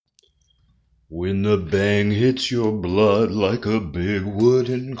When the bang hits your blood like a big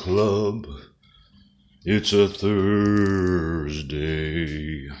wooden club, it's a Thursday.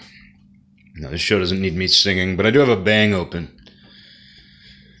 Now, this show doesn't need me singing, but I do have a bang open.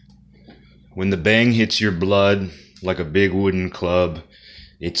 When the bang hits your blood like a big wooden club,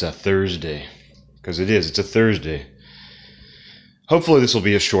 it's a Thursday. Because it is, it's a Thursday. Hopefully this will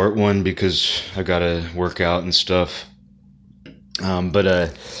be a short one because I gotta work out and stuff.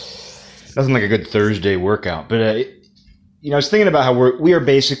 But nothing like a good Thursday workout. But I was thinking about how we are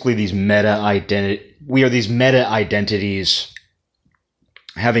basically these meta identities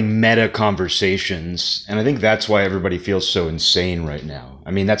having meta conversations, and I think that's why everybody feels so insane right now.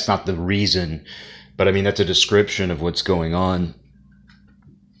 I mean, that's not the reason, but I mean that's a description of what's going on.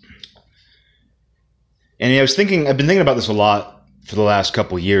 And I've been thinking about this a lot for the last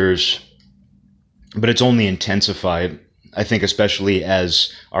couple years, but it's only intensified. I think especially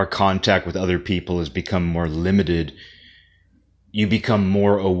as our contact with other people has become more limited, you become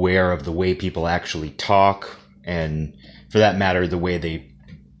more aware of the way people actually talk, and for that matter, the way that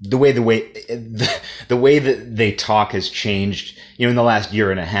they talk has changed, in the last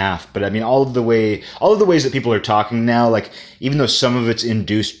year and a half. But I mean, all of the ways that people are talking now, like, even though some of it's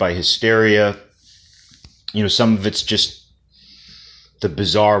induced by hysteria, some of it's just the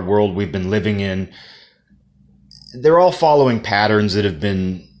bizarre world we've been living in, they're all following patterns that have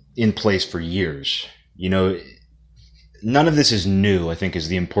been in place for years. None of this is new, I think, is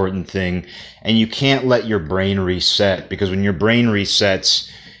the important thing. And you can't let your brain reset, because when your brain resets,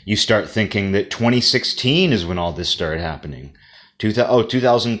 you start thinking that 2016 is when all this started happening.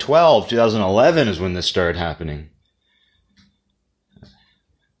 2012, 2011 is when this started happening.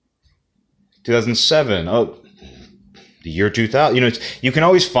 2007, the year 2000. You can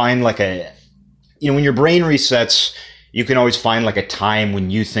always find when your brain resets, you can always find like a time when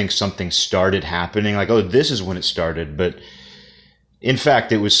you think something started happening, like, this is when it started. But in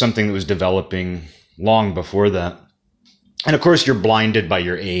fact, it was something that was developing long before that. And of course, you're blinded by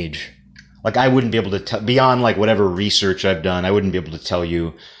your age. Like, I wouldn't be able to tell, beyond like whatever research I've done, I wouldn't be able to tell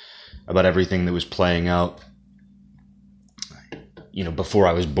you about everything that was playing out, before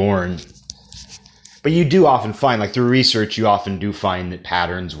I was born. But you do often find, like through research, you often do find that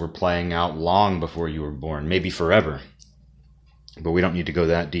patterns were playing out long before you were born, maybe forever. But we don't need to go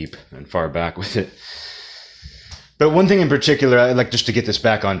that deep and far back with it. But one thing in particular, I'd like just to get this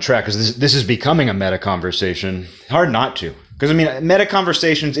back on track, because this is becoming a meta conversation. Hard not to. Because, meta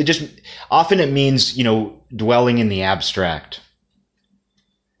conversations, often it means, dwelling in the abstract.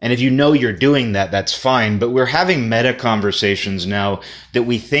 And if you're doing that, that's fine. But we're having meta conversations now that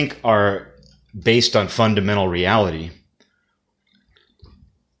we think are based on fundamental reality.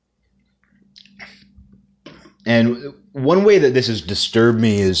 And one way that this has disturbed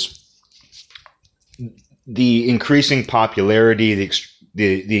me is the increasing popularity,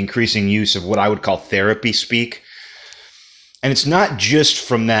 the increasing use of what I would call therapy speak. And it's not just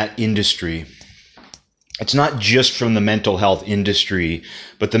from that industry. It's not just from the mental health industry,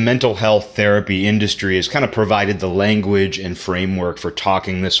 but the mental health therapy industry has kind of provided the language and framework for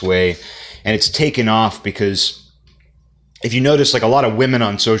talking this way. And it's taken off because if you notice, like a lot of women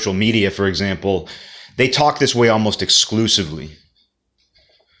on social media, for example, they talk this way almost exclusively.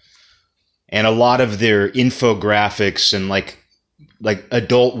 And a lot of their infographics and like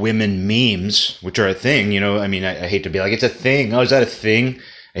adult women memes, which are a thing, I hate to be like, it's a thing. Oh, is that a thing?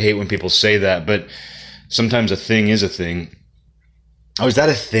 I hate when people say that, but sometimes a thing is a thing. Oh, is that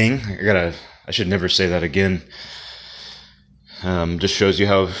a thing? I should never say that again. Just shows you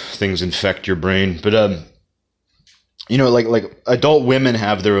how things infect your brain. But, like adult women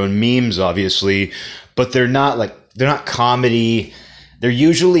have their own memes, obviously, but they're not comedy. They're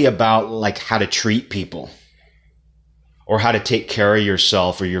usually about like how to treat people or how to take care of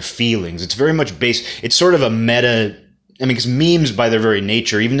yourself or your feelings. It's very much it's sort of a meta. Because memes by their very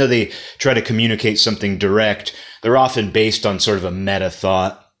nature, even though they try to communicate something direct, they're often based on sort of a meta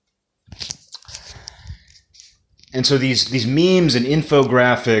thought. And so these memes and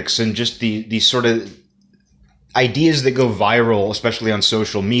infographics and just these sort of ideas that go viral, especially on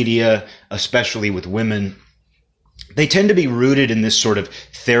social media, especially with women, they tend to be rooted in this sort of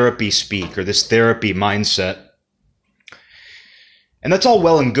therapy speak or this therapy mindset. And that's all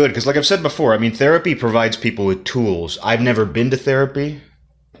well and good, because like I've said before, therapy provides people with tools. I've never been to therapy.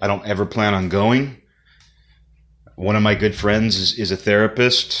 I don't ever plan on going. One of my good friends is a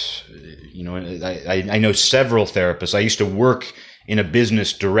therapist. I know several therapists. I used to work in a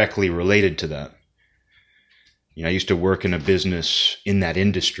business directly related to that. I used to work in a business in that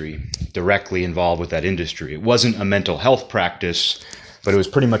industry, directly involved with that industry. It wasn't a mental health practice, but it was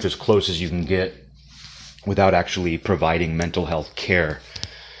pretty much as close as you can get without actually providing mental health care.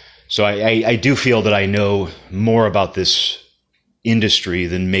 So I do feel that I know more about this industry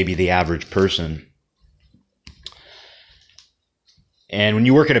than maybe the average person. And when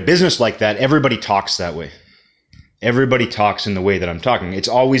you work at a business like that, everybody talks that way. Everybody talks in the way that I'm talking. It's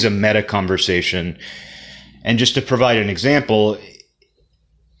always a meta conversation. And just to provide an example,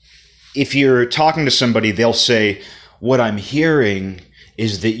 if you're talking to somebody, they'll say, what I'm hearing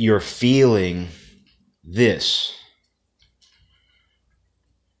is that you're feeling this.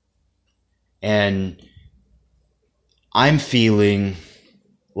 And I'm feeling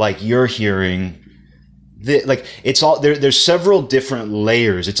like you're hearing this. Like, it's all there's several different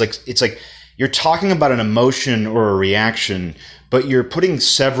layers. It's like you're talking about an emotion or a reaction, but you're putting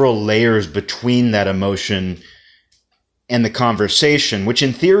several layers between that emotion and the conversation, which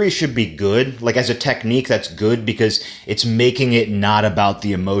in theory should be good. Like, as a technique, that's good because it's making it not about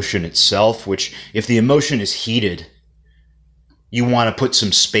the emotion itself, which if the emotion is heated, you want to put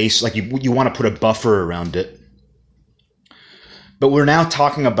some space, like you want to put a buffer around it. But we're now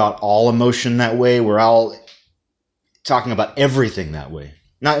talking about all emotion that way. We're all talking about everything that way.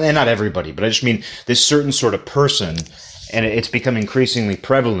 Not everybody, but I just mean this certain sort of person, and it's become increasingly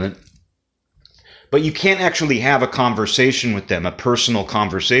prevalent. But you can't actually have a conversation with them, a personal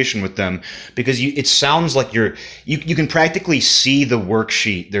conversation with them, because it sounds like you can practically see the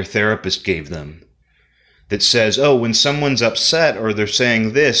worksheet their therapist gave them that says, oh, when someone's upset or they're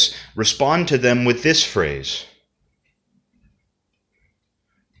saying this, respond to them with this phrase.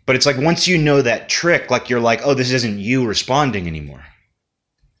 But it's like once you know that trick, like you're like, oh, this isn't you responding anymore.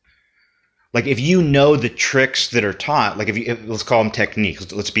 Like if you know the tricks that are taught, like let's call them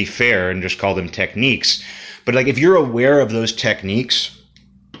techniques. Let's be fair and just call them techniques. But like if you're aware of those techniques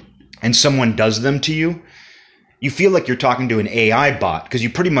and someone does them to you, you feel like you're talking to an AI bot because you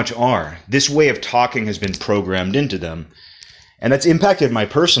pretty much are. This way of talking has been programmed into them. And that's impacted my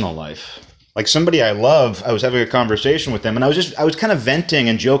personal life. Like somebody I love, I was having a conversation with them and I was kind of venting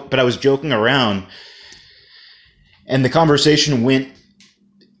and but I was joking around. And the conversation went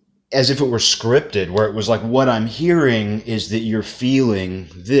as if it were scripted, where it was like, what I'm hearing is that you're feeling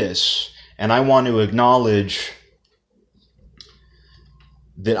this. And I want to acknowledge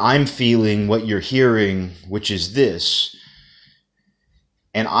that I'm feeling what you're hearing, which is this.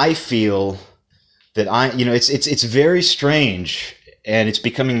 And I feel that it's very strange. And it's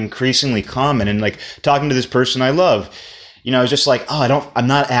becoming increasingly common. And like talking to this person I love, I was just like, I'm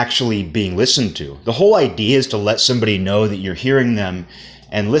not actually being listened to. The whole idea is to let somebody know that you're hearing them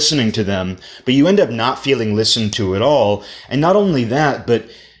and listening to them, but you end up not feeling listened to at all. And not only that, but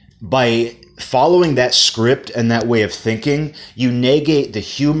by following that script and that way of thinking, you negate the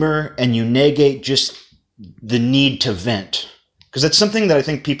humor and you negate just the need to vent. Because that's something that I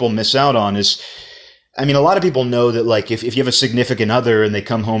think people miss out on is, a lot of people know that like if you have a significant other and they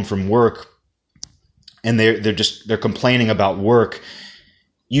come home from work and they're complaining about work,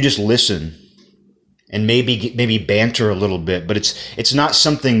 you just listen and maybe banter a little bit, but it's not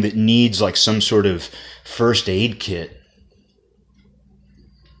something that needs like some sort of first aid kit.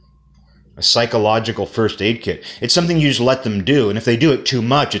 A psychological first aid kit. It's something you just let them do. And if they do it too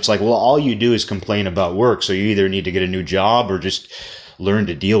much, it's like, well, all you do is complain about work. So you either need to get a new job or just learn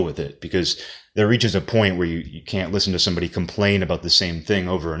to deal with it, because there reaches a point where you can't listen to somebody complain about the same thing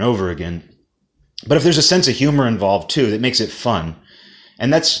over and over again. But if there's a sense of humor involved too, that makes it fun.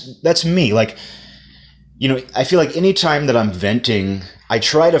 And that's me. Like, I feel like any time that I'm venting, I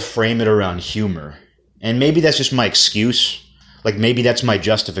try to frame it around humor. And maybe that's just my excuse. Like maybe that's my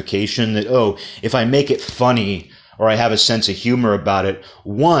justification that, if I make it funny or I have a sense of humor about it,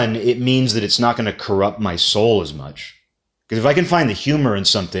 one, it means that it's not going to corrupt my soul as much. Because if I can find the humor in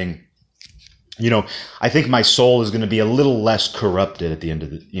something, I think my soul is going to be a little less corrupted at the end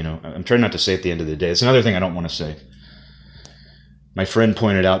of the, I'm trying not to say at the end of the day. It's another thing I don't want to say. My friend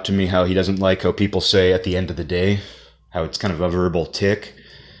pointed out to me how he doesn't like how people say at the end of the day, how it's kind of a verbal tick.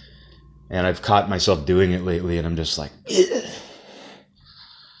 And I've caught myself doing it lately, and I'm just like, ugh.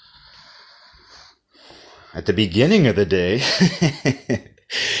 At the beginning of the day,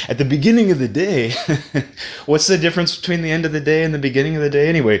 what's the difference between the end of the day and the beginning of the day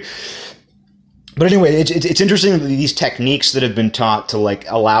anyway? But anyway, it's interesting that these techniques that have been taught to like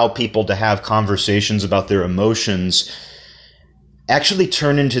allow people to have conversations about their emotions actually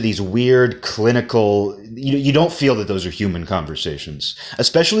turn into these weird clinical, you don't feel that those are human conversations,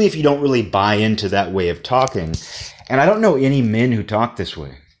 especially if you don't really buy into that way of talking. And I don't know any men who talk this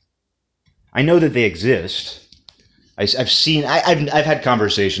way. I know that they exist. I've had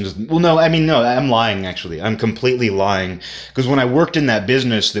conversations. Well, no, I mean, no, I'm lying, actually. I'm completely lying. Because when I worked in that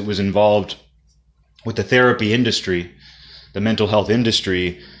business that was involved with the therapy industry, the mental health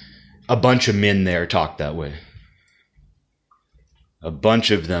industry, a bunch of men there talked that way. A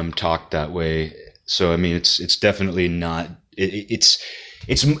bunch of them talked that way. So, I mean, it's definitely not, it's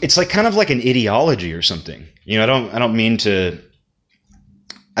like kind of like an ideology or something. You know, I don't mean to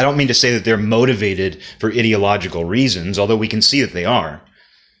say that they're motivated for ideological reasons, although we can see that they are.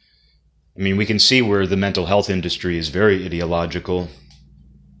 I mean, we can see where the mental health industry is very ideological,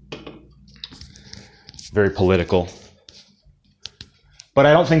 very political. But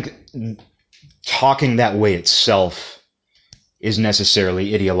I don't think talking that way itself is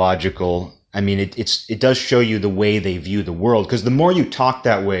necessarily ideological. I mean, it does show you the way they view the world, because the more you talk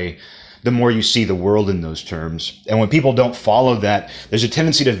that way, the more you see the world in those terms. And when people don't follow that, there's a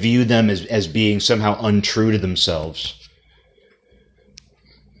tendency to view them as being somehow untrue to themselves.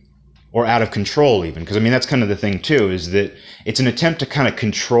 Or out of control even. Because, I mean, that's kind of the thing, too, is that it's an attempt to kind of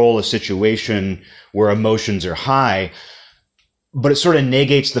control a situation where emotions are high, but it sort of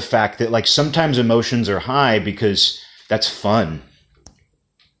negates the fact that, like, sometimes emotions are high because that's fun.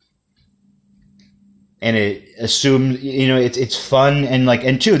 And it assumes, you know, it's fun,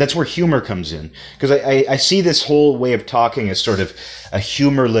 and two, that's where humor comes in. Because I see this whole way of talking as sort of a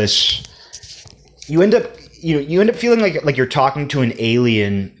humorless. You end up feeling like you're talking to an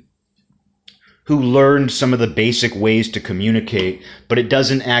alien who learned some of the basic ways to communicate, but they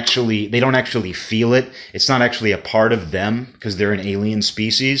don't actually feel it. It's not actually a part of them because they're an alien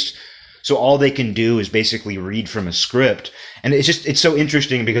species. So all they can do is basically read from a script. And it's so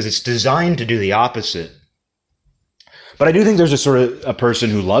interesting because it's designed to do the opposite. But I do think there's a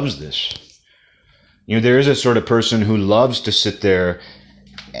person who loves this. You know, there is a sort of person who loves to sit there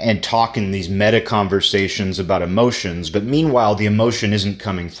and talk in these meta conversations about emotions, but meanwhile the emotion isn't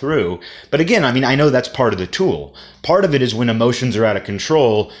coming through. But again, I mean, I know that's part of the tool. Part of it is when emotions are out of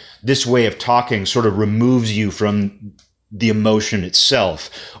control, this way of talking sort of removes you from the emotion itself,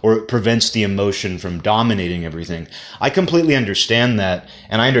 or it prevents the emotion from dominating everything. I completely understand that,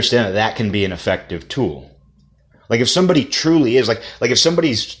 and I understand that can be an effective tool. Like if somebody truly is, like if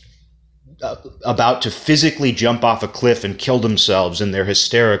somebody's about to physically jump off a cliff and kill themselves and they're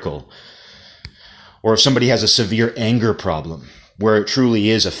hysterical, or if somebody has a severe anger problem where it truly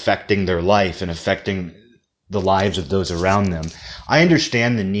is affecting their life and affecting the lives of those around them, I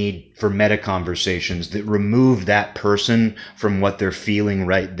understand the need for meta conversations that remove that person from what they're feeling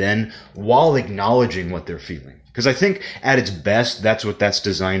right then while acknowledging what they're feeling. Because I think at its best, that's what that's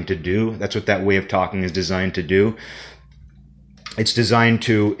designed to do. That's what that way of talking is designed to do. It's designed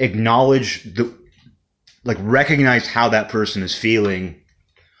to acknowledge recognize how that person is feeling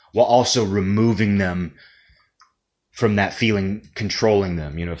while also removing them from that feeling controlling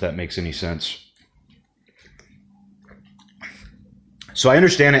them, you know, if that makes any sense. So I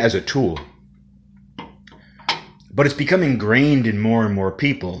understand it as a tool, but it's become ingrained in more and more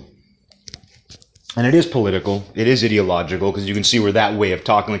people. And it is political, it is ideological, because you can see where that way of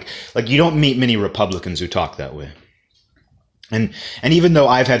talking, like you don't meet many Republicans who talk that way. And even though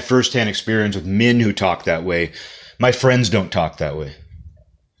I've had firsthand experience with men who talk that way, my friends don't talk that way.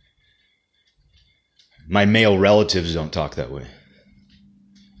 My male relatives don't talk that way.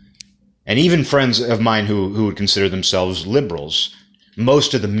 And even friends of mine who would consider themselves liberals,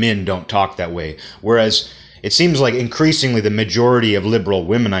 most of the men don't talk that way. Whereas it seems like increasingly the majority of liberal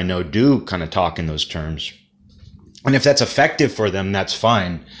women I know do kind of talk in those terms. And if that's effective for them, that's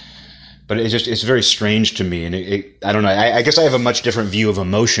fine. But it's very strange to me. And I don't know. I guess I have a much different view of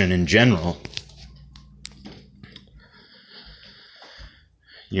emotion in general.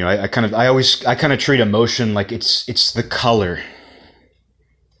 You know, I kind of treat emotion like it's the color.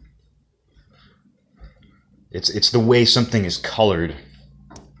 It's the way something is colored.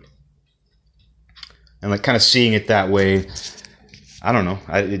 And like kind of seeing it that way, I don't know.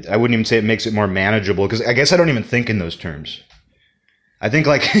 I wouldn't even say it makes it more manageable, because I guess I don't even think in those terms. I think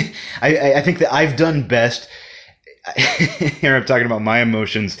like I think that I've done best. Here I'm talking about my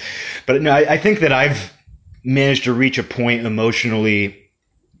emotions, but no, I think that I've managed to reach a point emotionally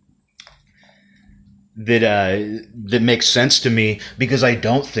that makes sense to me because I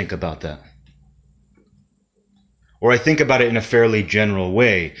don't think about that. Or I think about it in a fairly general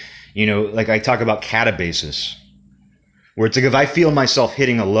way. You know, like I talk about catabasis, where it's like if I feel myself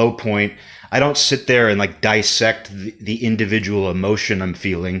hitting a low point, I don't sit there and like dissect the individual emotion I'm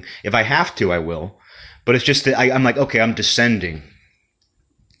feeling. If I have to, I will. But it's just that I'm like, okay, I'm descending.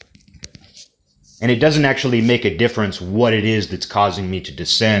 And it doesn't actually make a difference what it is that's causing me to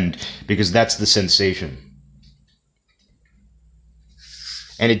descend, because that's the sensation.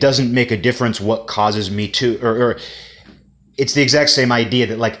 And it doesn't make a difference what causes me to, or it's the exact same idea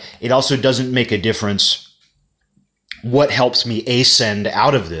that like, it also doesn't make a difference what helps me ascend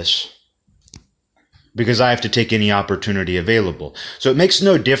out of this, because I have to take any opportunity available. So it makes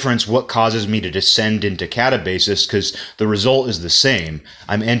no difference what causes me to descend into catabasis, because the result is the same.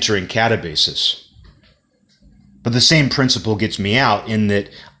 I'm entering catabasis. But the same principle gets me out, in that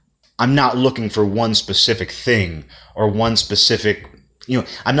I'm not looking for one specific thing or one specific,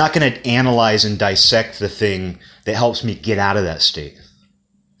 I'm not going to analyze and dissect the thing that helps me get out of that state,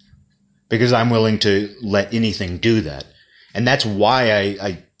 because I'm willing to let anything do that. And that's why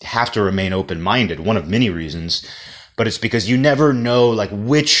I have to remain open-minded, one of many reasons, but it's because you never know like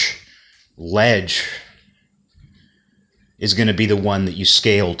which ledge is going to be the one that you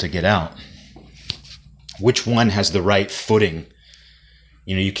scale to get out. Which one has the right footing?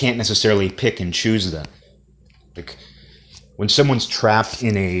 You can't necessarily pick and choose them. Like when someone's trapped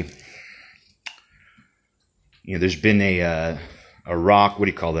in there's been a rock, what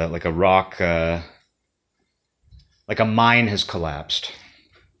do you call that? Like a rock, like a mine has collapsed.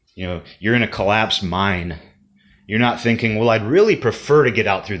 You're in a collapsed mine. You're not thinking, well, I'd really prefer to get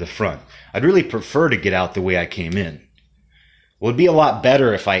out through the front. I'd really prefer to get out the way I came in. Well, it'd be a lot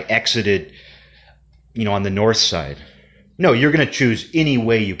better if I exited, on the north side. No, you're going to choose any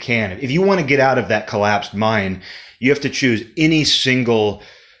way you can. If you want to get out of that collapsed mine, you have to choose any single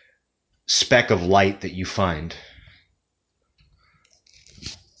speck of light that you find.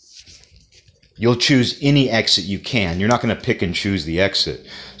 You'll choose any exit you can. You're not going to pick and choose the exit.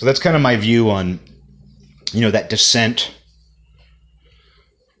 So that's kind of my view on, that descent.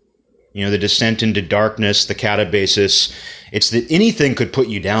 The descent into darkness, the catabasis. It's that anything could put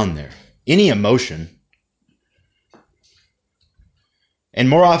you down there. Any emotion. And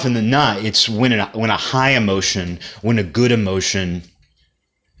more often than not, it's when a high emotion, when a good emotion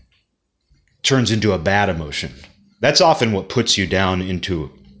turns into a bad emotion. That's often what puts you down into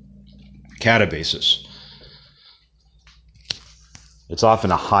catabasis. It's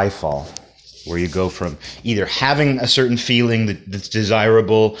often a high fall, where you go from either having a certain feeling that's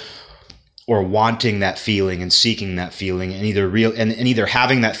desirable, or wanting that feeling and seeking that feeling, and either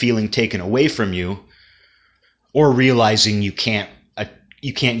having that feeling taken away from you, or realizing you can't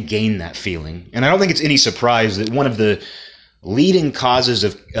gain that feeling. And I don't think it's any surprise that one of the leading causes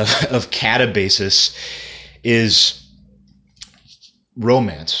of catabasis is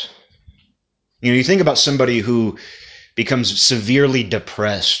romance. You think about somebody who becomes severely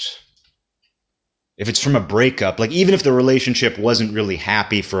depressed. If it's from a breakup, like even if the relationship wasn't really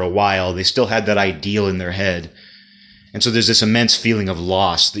happy for a while, they still had that ideal in their head. And so there's this immense feeling of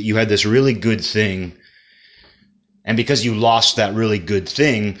loss, that you had this really good thing. And because you lost that really good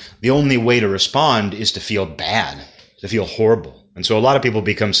thing, the only way to respond is to feel bad, to feel horrible. And so a lot of people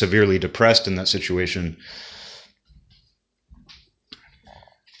become severely depressed in that situation.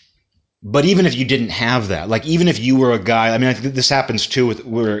 But even if you didn't have that, like even if you were a guy, I think this happens too,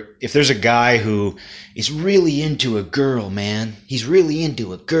 where if there's a guy who is really into a girl, man, he's really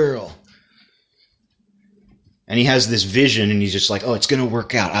into a girl. And he has this vision and he's just like, oh, it's going to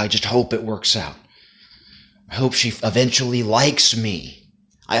work out. I just hope it works out. I hope she eventually likes me.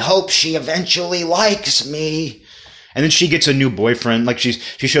 I hope she eventually likes me. And then she gets a new boyfriend. Like she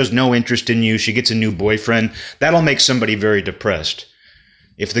shows no interest in you. She gets a new boyfriend. That'll make somebody very depressed.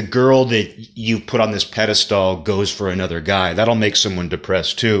 If the girl that you put on this pedestal goes for another guy, that'll make someone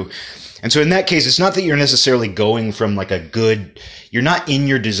depressed too. And so in that case, it's not that you're necessarily going from you're not in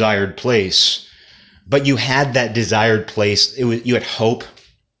your desired place, but you had that desired place. You had hope.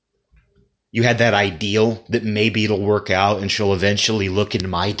 You had that ideal that maybe it'll work out and she'll eventually look in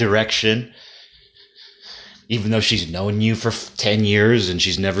my direction. Even though she's known you for 10 years and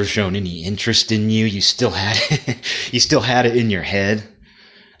she's never shown any interest in you, you still had it. You still had it in your head.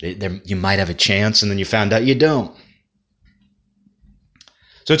 You might have a chance, and then you found out you don't.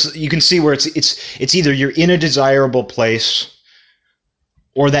 So you can see where it's either you're in a desirable place,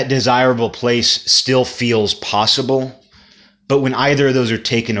 or that desirable place still feels possible. But when either of those are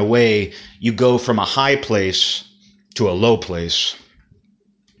taken away, you go from a high place to a low place.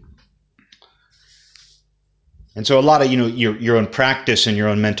 And so a lot of, your own practice and your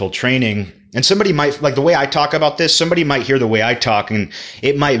own mental training, and somebody might, like the way I talk about this, somebody might hear the way I talk and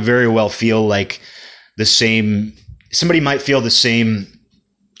it might very well feel like somebody might feel the same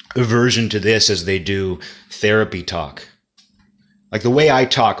aversion to this as they do therapy talk. Like the way I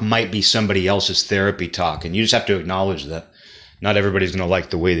talk might be somebody else's therapy talk, and you just have to acknowledge that. Not everybody's going to like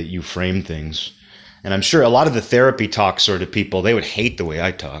the way that you frame things. And I'm sure a lot of the therapy talk sort of people, they would hate the way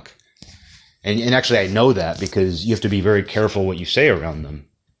I talk. And actually I know that because you have to be very careful what you say around them.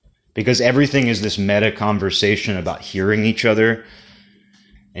 because everything is this meta conversation about hearing each other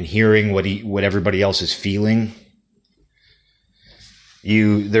and hearing what everybody else is feeling.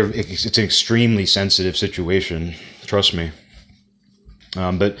 It's an extremely sensitive situation, trust me.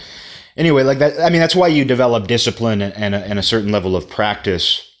 But anyway, like that, I mean, that's why you develop discipline and a certain level of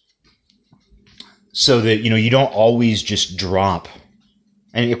practice, so that, you don't always just drop.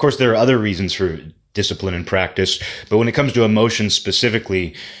 And of course, there are other reasons for discipline and practice, but when it comes to emotions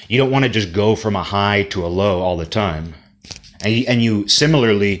specifically, you don't want to just go from a high to a low all the time. And you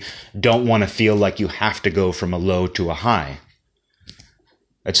similarly don't want to feel like you have to go from a low to a high.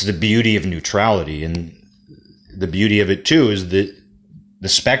 That's the beauty of neutrality. And the beauty of it too is that the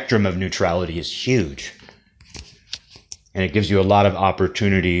spectrum of neutrality is huge. And it gives you a lot of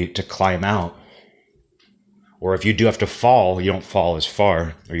opportunity to climb out. Or if you do have to fall, you don't fall as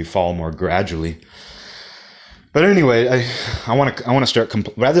far, or you fall more gradually. But anyway, I want to start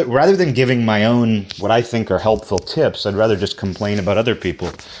rather than giving my own what I think are helpful tips, I'd rather just complain about other people.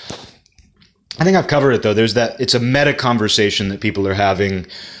 I think I've covered it though. It's a meta conversation that people are having,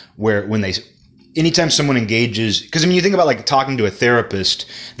 where anytime someone engages, because I mean, you think about like talking to a therapist,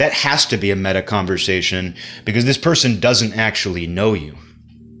 that has to be a meta conversation because this person doesn't actually know you.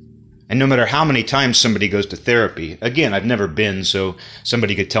 And no matter how many times somebody goes to therapy, again, I've never been, so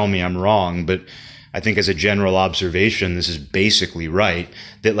somebody could tell me I'm wrong, but I think as a general observation, this is basically right,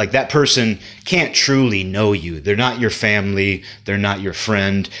 that like that person can't truly know you. They're not your family. They're not your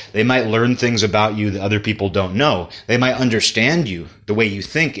friend. They might learn things about you that other people don't know. They might understand you, the way you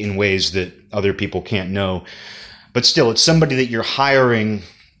think, in ways that other people can't know. But still, it's somebody that you're hiring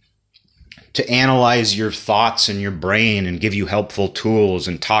to analyze your thoughts and your brain and give you helpful tools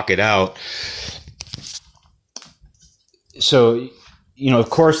and talk it out. So, of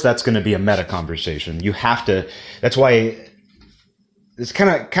course, that's going to be a meta conversation. You have to. That's why it's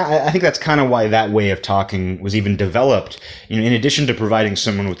I think that's kind of why that way of talking was even developed. In addition to providing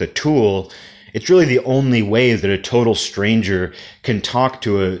someone with a tool, it's really the only way that a total stranger can talk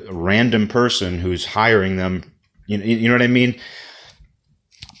to a random person who's hiring them. You know what I mean?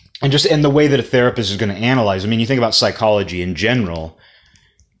 And the way that a therapist is going to analyze. I mean, you think about psychology in general.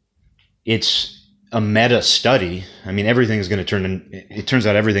 It's a meta study. I mean, everything's going to it turns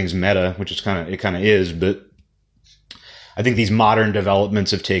out everything's meta, which is it kind of is, but I think these modern developments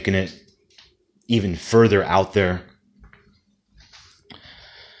have taken it even further out there.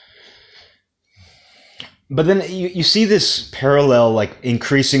 But then you see this parallel, like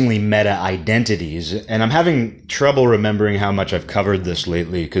increasingly meta identities, and I'm having trouble remembering how much I've covered this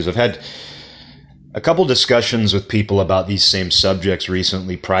lately, because I've had a couple discussions with people about these same subjects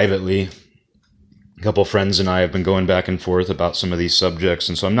recently, privately. A couple friends and I have been going back and forth about some of these subjects,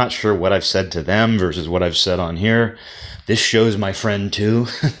 and so I'm not sure what I've said to them versus what I've said on here. This show's my friend too.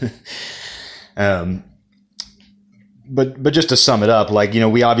 But just to sum it up, like,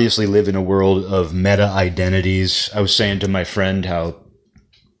 we obviously live in a world of meta identities. I was saying to my friend how,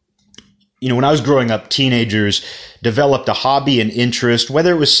 when I was growing up, teenagers developed a hobby and interest,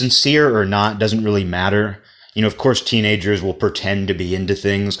 whether it was sincere or not, doesn't really matter. Of course, teenagers will pretend to be into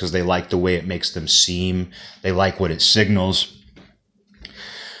things because they like the way it makes them seem. They like what it signals.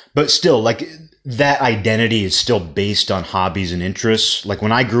 But still, like, that identity is still based on hobbies and interests. Like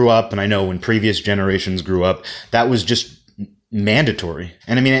when I grew up, and I know when previous generations grew up, that was just mandatory.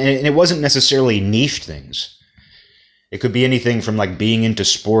 And I mean, and it wasn't necessarily niche things. It could be anything from like being into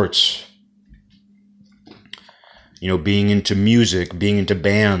sports, being into music, being into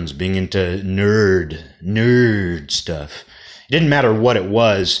bands, being into nerd stuff. It didn't matter what it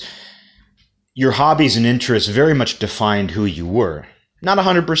was. Your hobbies and interests very much defined who you were. Not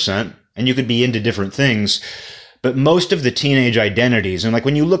 100%. And you could be into different things, but most of the teenage identities, and like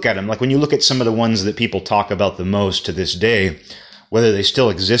when you look at them, like when you look at some of the ones that people talk about the most to this day, whether they still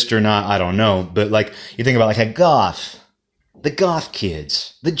exist or not, I don't know. But like you think about like the goth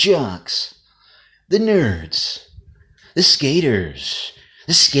kids, the jocks, the nerds, the skaters,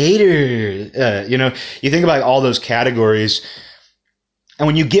 you think about all those categories. And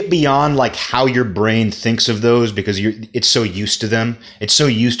when you get beyond like how your brain thinks of those, because it's so used to them, it's so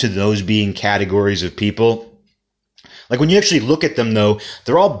used to those being categories of people. Like when you actually look at them though,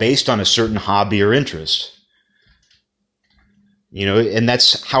 they're all based on a certain hobby or interest. And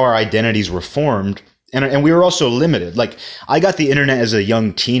that's how our identities were formed. And we were also limited. Like I got the internet as a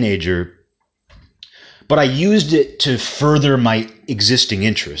young teenager, but I used it to further my existing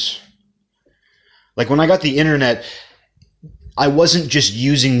interests. Like when I got the internet, I wasn't just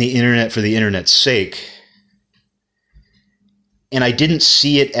using the internet for the internet's sake. And I didn't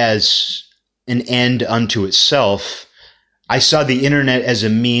see it as an end unto itself. I saw the internet as a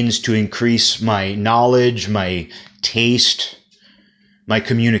means to increase my knowledge, my taste, my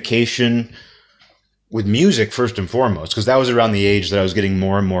communication with music first and foremost, because that was around the age that I was getting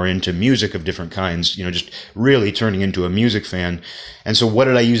more and more into music of different kinds, just really turning into a music fan. And so what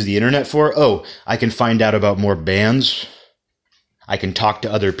did I use the internet for? Oh, I can find out about more bands. I can talk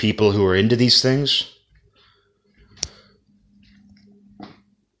to other people who are into these things.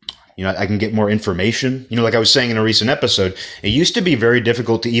 I can get more information. Like I was saying in a recent episode, it used to be very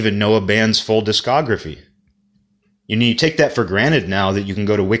difficult to even know a band's full discography. You take that for granted now that you can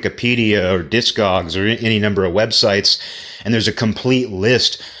go to Wikipedia or Discogs or any number of websites, and there's a complete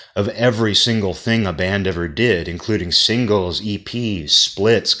list of every single thing a band ever did, including singles, EPs,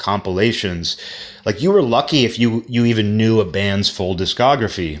 splits, compilations. Like, you were lucky if you even knew a band's full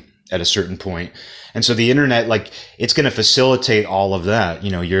discography at a certain point. And so the internet, it's going to facilitate all of that,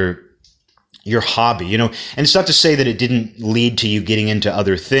 your hobby, and it's not to say that it didn't lead to you getting into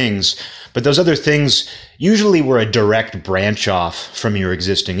other things, but those other things usually were a direct branch off from your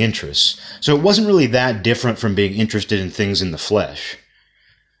existing interests. So it wasn't really that different from being interested in things in the flesh.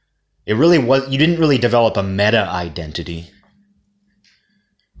 It really was, you didn't really develop a meta identity.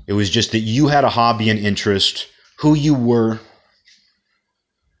 It was just that you had a hobby and interest. Who you were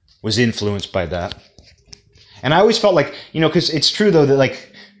was influenced by that. And I always felt like, because it's true though that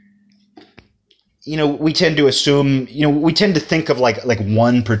we tend to assume, we tend to think of like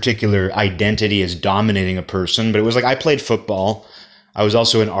one particular identity as dominating a person, but it was I played football. I was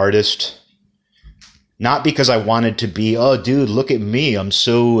also an artist. Not because I wanted to be, oh dude, look at me. I'm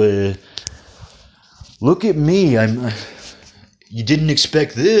so, look at me. You didn't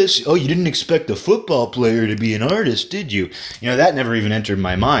expect this. Oh, you didn't expect a football player to be an artist, did you? That never even entered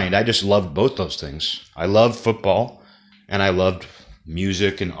my mind. I just loved both those things. I loved football and I loved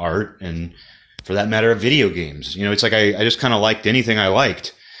music and art and, for that matter, video games. It's I just kind of liked anything I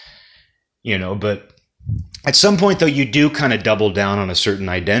liked, but at some point though, you do kind of double down on a certain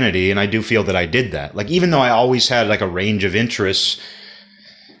identity. And I do feel that I did that. Even though I always had a range of interests,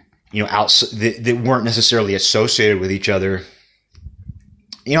 that weren't necessarily associated with each other.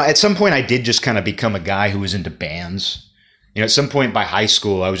 At some point I did just kind of become a guy who was into bands. At some point by high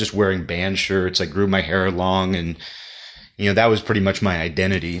school, I was just wearing band shirts. I grew my hair long and, that was pretty much my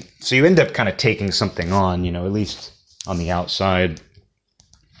identity. So you end up kind of taking something on, at least on the outside.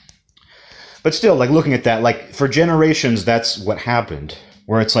 But still, looking at that, for generations, that's what happened.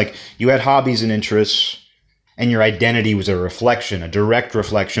 Where it's you had hobbies and interests, and your identity was a direct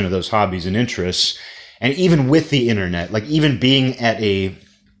reflection of those hobbies and interests. And even with the internet, even being at I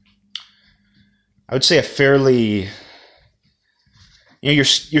would say a fairly, you're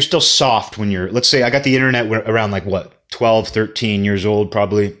still soft when you're, let's say I got the internet around 12, 13 years old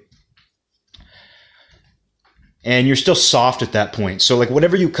probably. And you're still soft at that point. So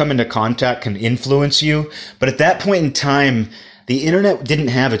whatever you come into contact can influence you. But at that point in time, the internet didn't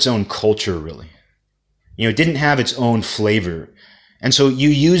have its own culture really. It didn't have its own flavor. And so you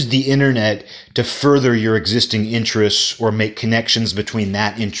used the internet to further your existing interests or make connections between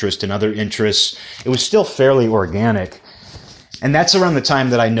that interest and other interests. It was still fairly organic. And that's around the time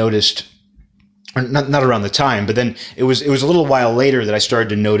that I noticed, not around the time, but then it was a little while later that I started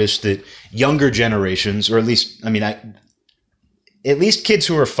to notice that younger generations, or at least kids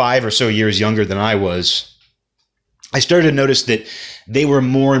who were 5 or so years younger than I was, I started to notice that they were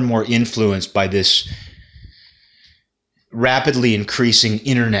more and more influenced by this rapidly increasing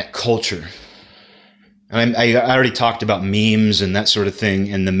internet culture. I already talked about memes and that sort of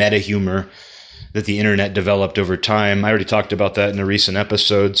thing and the meta humor that the internet developed over time. I already talked about that in a recent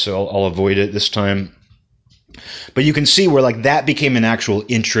episode, so I'll avoid it this time. But you can see where that became an actual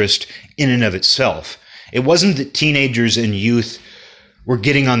interest in and of itself. It wasn't that teenagers and youth were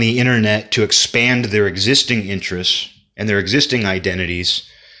getting on the internet to expand their existing interests and their existing identities.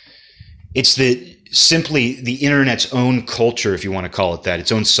 It's that simply the internet's own culture, if you want to call it that,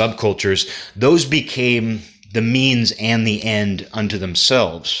 its own subcultures, those became the means and the end unto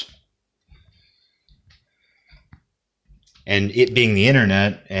themselves. And it being the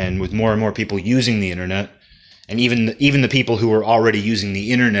internet, and with more and more people using the internet, and even the people who were already using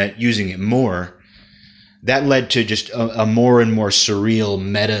the internet using it more, that led to just a more and more surreal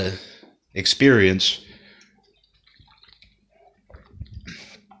meta experience.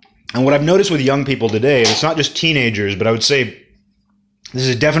 And what I've noticed with young people today, and it's not just teenagers, but I would say this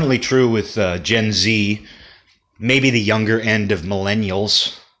is definitely true with Gen Z, maybe the younger end of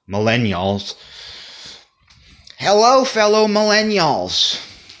millennials. Hello, fellow millennials.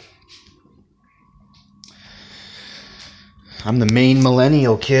 I'm the main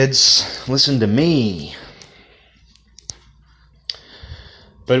millennial, kids. Listen to me.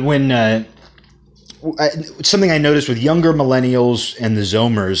 But when something I noticed with younger millennials and the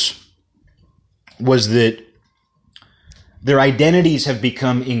Zoomers was that their identities have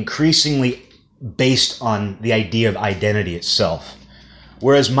become increasingly based on the idea of identity itself.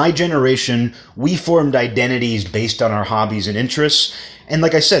 Whereas my generation, we formed identities based on our hobbies and interests. And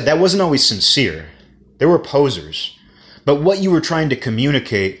like I said, that wasn't always sincere. There were posers. But what you were trying to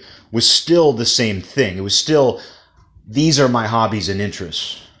communicate was still the same thing. It was still, these are my hobbies and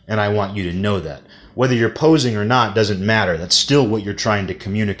interests, and I want you to know that. Whether you're posing or not doesn't matter. That's still what you're trying to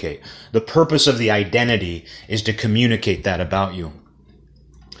communicate. The purpose of the identity is to communicate that about you.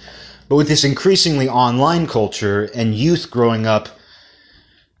 But with this increasingly online culture and youth growing up,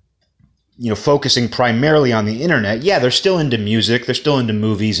 focusing primarily on the internet, yeah, they're still into music, they're still into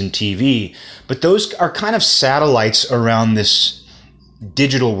movies and TV, but those are kind of satellites around this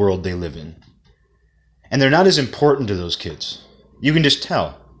digital world they live in. And they're not as important to those kids. You can just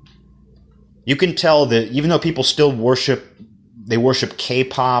tell. You can tell that even though people still worship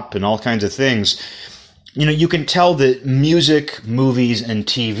K-pop and all kinds of things, you can tell that music, movies, and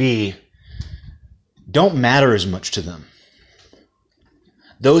TV don't matter as much to them.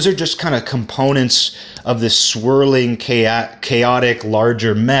 Those are just kind of components of this swirling, chaotic,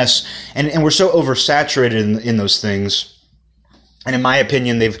 larger mess. And we're so oversaturated in those things. And in my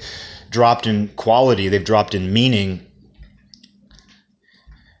opinion, they've dropped in quality. They've dropped in meaning.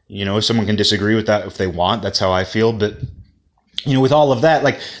 Someone can disagree with that if they want. That's how I feel. But, with all of that,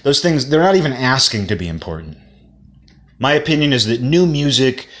 like those things, they're not even asking to be important. My opinion is that new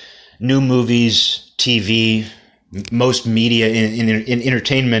music, new movies, TV, most media in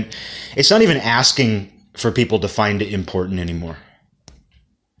entertainment, it's not even asking for people to find it important anymore.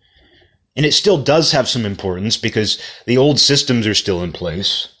 And it still does have some importance because the old systems are still in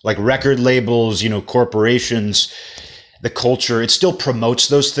place, like record labels, corporations, the culture. It still promotes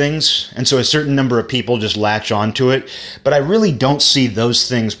those things. And so a certain number of people just latch onto it. But I really don't see those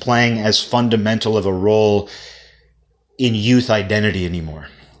things playing as fundamental of a role in youth identity anymore.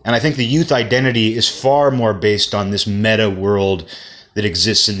 And I think the youth identity is far more based on this meta world that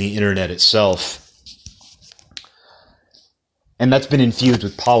exists in the internet itself. And that's been infused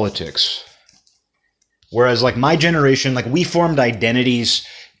with politics. Whereas like my generation, like we formed identities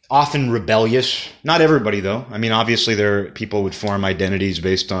often rebellious. Not everybody though. I mean, obviously people would form identities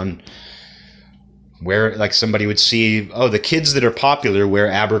based on where, like somebody would see, oh, the kids that are popular wear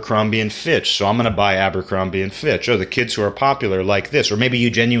Abercrombie and Fitch, so I'm going to buy Abercrombie and Fitch. Oh, the kids who are popular like this, or maybe you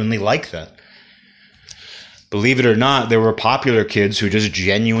genuinely like that. Believe it or not, there were popular kids who just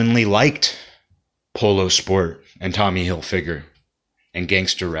genuinely liked Polo Sport and Tommy Hilfiger and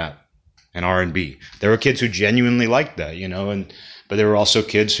gangster rap and R&B. There were kids who genuinely liked that, but there were also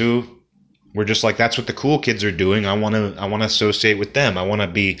kids who were just like, that's what the cool kids are doing. I want to associate with them. I want to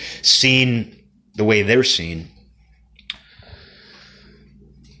be seen the way they're seen.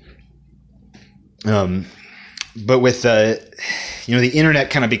 But with the internet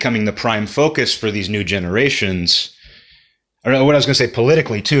kind of becoming the prime focus for these new generations, or what I was going to say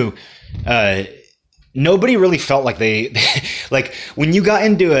politically too, nobody really felt like they like when you got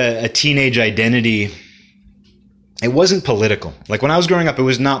into a teenage identity, it wasn't political. Like when I was growing up, it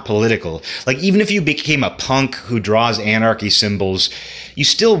was not political. Like even if you became a punk who draws anarchy symbols, you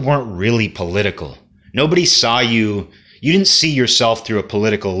still weren't really political. Nobody saw you. You didn't see yourself through a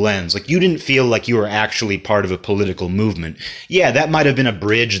political lens. Like you didn't feel like you were actually part of a political movement. Yeah, that might have been a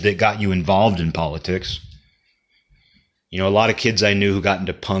bridge that got you involved in politics. A lot of kids I knew who got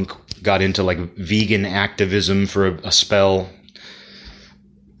into punk got into like vegan activism for a spell.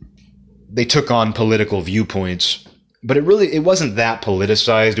 They took on political viewpoints. But it wasn't that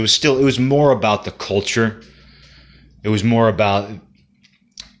politicized. It was more about the culture. It was more about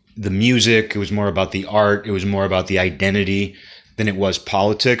the music. It was more about the art. It was more about the identity than it was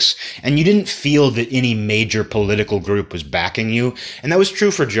politics. And you didn't feel that any major political group was backing you. And that was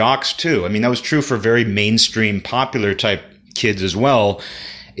true for jocks too. I mean, that was true for very mainstream, popular type kids as well,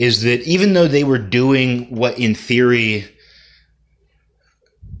 is that even though they were doing what in theory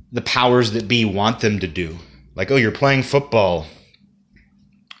the powers that be want them to do, like, oh, you're playing football.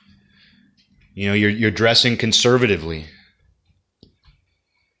 You're dressing conservatively.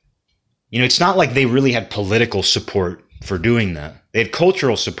 It's not like they really had political support for doing that. They had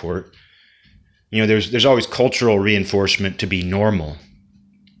cultural support. There's always cultural reinforcement to be normal.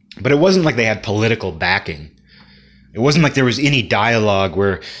 But it wasn't like they had political backing. It wasn't like there was any dialogue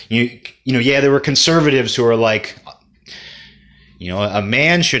where, there were conservatives who were like, a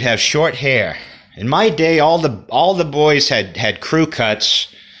man should have short hair. In my day, all the boys had crew cuts.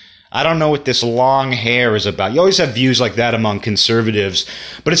 I don't know what this long hair is about. You always have views like that among conservatives,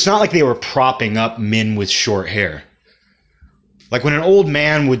 but it's not like they were propping up men with short hair. Like when an old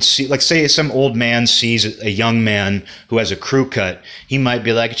man would see, like say some old man sees a young man who has a crew cut, he might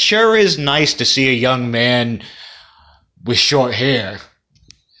be like, it sure is nice to see a young man with short hair.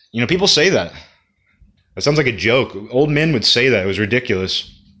 You know, people say that. That sounds like a joke. Old men would say that. It was ridiculous.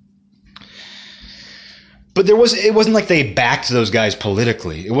 But it wasn't like they backed those guys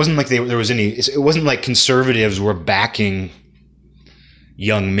politically. It wasn't like it wasn't like conservatives were backing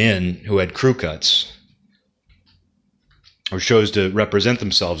young men who had crew cuts or chose to represent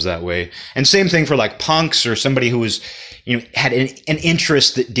themselves that way. And same thing for like punks or somebody who was, you know, had an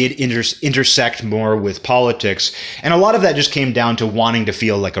interest that did intersect more with politics. And a lot of that just came down to wanting to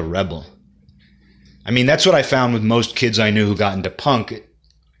feel like a rebel. I mean, that's what I found with most kids I knew who got into punk,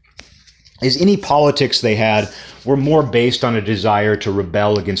 is any politics they had were more based on a desire to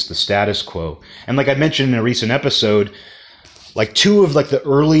rebel against the status quo. And like I mentioned in a recent episode, like two of like the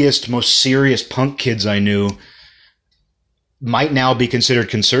earliest, most serious punk kids I knew might now be considered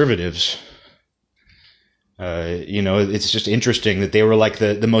conservatives. You know, it's just interesting that they were like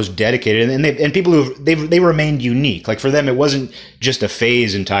the most dedicated, and people who they remained unique. Like for them, it wasn't just a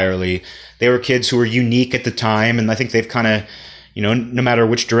phase entirely. They were kids who were unique at the time, and I think they've kind of, you know, no matter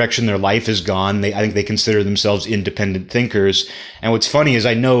which direction their life has gone, I think they consider themselves independent thinkers. And what's funny is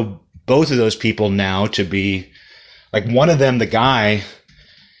I know both of those people now to be, like one of them, the guy,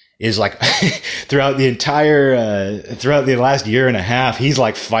 is like throughout the last year and a half, he's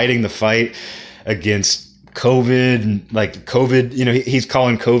like fighting the fight against COVID, and like COVID, you know, he's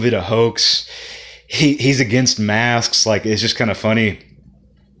calling COVID a hoax. He's against masks. Like, it's just kind of funny.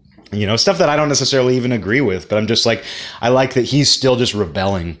 You know, stuff that I don't necessarily even agree with, but I'm just like, I like that he's still just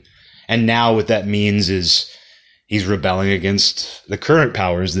rebelling. And now what that means is he's rebelling against the current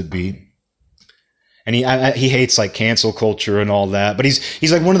powers that be. And he hates like cancel culture and all that. But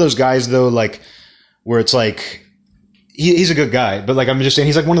he's like one of those guys though, like where it's like, he's a good guy, but like, I'm just saying,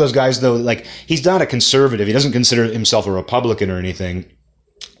 he's like one of those guys though, like he's not a conservative. He doesn't consider himself a Republican or anything.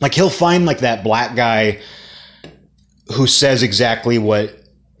 Like he'll find like that black guy who says exactly what,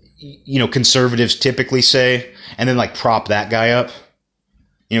 you know, conservatives typically say, and then like prop that guy up,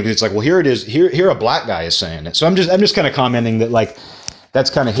 you know, because it's like, well, here it is. Here a black guy is saying it. So I'm just kind of commenting that like,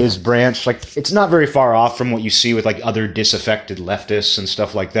 that's kind of his branch. Like it's not very far off from what you see with like other disaffected leftists and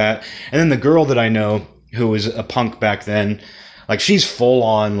stuff like that. And then the girl that I know who was a punk back then, like she's full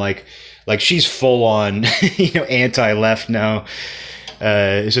on, she's full on, you know, anti-left now.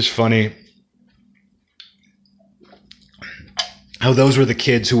 It's just funny how those were the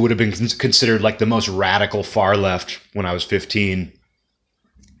kids who would have been considered like the most radical far left when I was 15.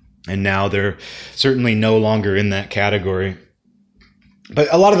 And now they're certainly no longer in that category. But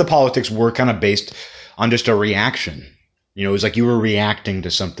a lot of the politics were kind of based on just a reaction. You know, it was like you were reacting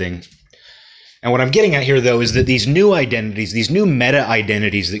to something. And what I'm getting at here, though, is that these new identities, these new meta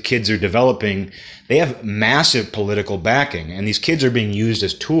identities that kids are developing, they have massive political backing. And these kids are being used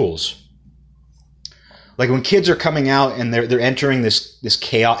as tools. Like when kids are coming out and they're entering this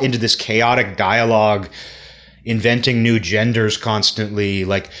chaos, into this chaotic dialogue, inventing new genders constantly,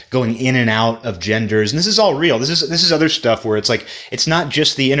 like going in and out of genders. And this is all real. This is other stuff where it's like, it's not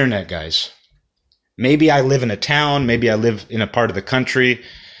just the internet, guys. Maybe I live in a town, maybe I live in a part of the country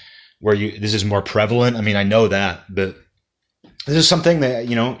where this is more prevalent. I mean, I know that, but this is something that,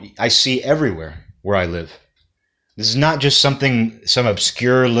 you know, I see everywhere where I live. This is not just some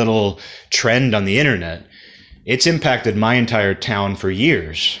obscure little trend on the internet. It's impacted my entire town for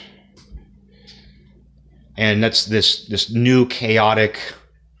years. And that's this new chaotic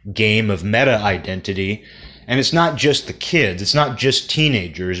game of meta identity. And it's not just the kids, it's not just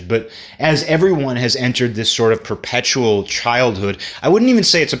teenagers, but as everyone has entered this sort of perpetual childhood, I wouldn't even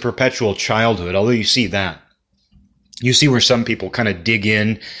say it's a perpetual childhood, although you see that. You see where some people kind of dig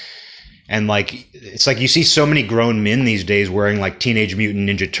in, and like, it's like you see so many grown men these days wearing like Teenage Mutant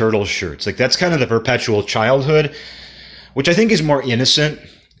Ninja Turtles shirts. Like that's kind of the perpetual childhood, which I think is more innocent.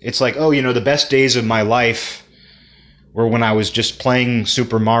 It's like, oh, you know, the best days of my life were when I was just playing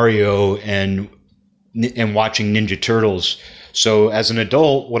Super Mario and watching Ninja Turtles. So as an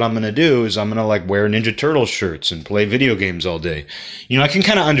adult, what I'm going to do is I'm going to like wear Ninja Turtles shirts and play video games all day. You know, I can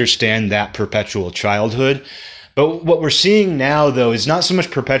kind of understand that perpetual childhood. But what we're seeing now, though, is not so much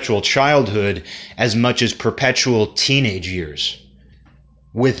perpetual childhood as much as perpetual teenage years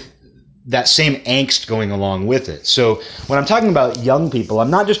with that same angst going along with it. So when I'm talking about young people, I'm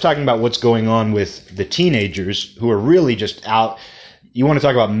not just talking about what's going on with the teenagers who are really just out. You want to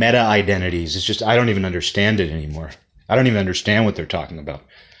talk about meta identities. It's just, I don't even understand it anymore. I don't even understand what they're talking about.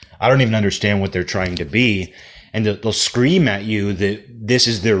 I don't even understand what they're trying to be. And they'll scream at you that this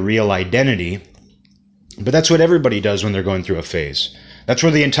is their real identity. But that's what everybody does when they're going through a phase. That's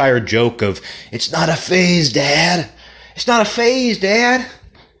where the entire joke of, it's not a phase, Dad. It's not a phase, Dad.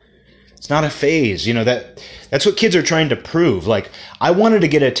 It's not a phase. You know, that's what kids are trying to prove. Like, I wanted to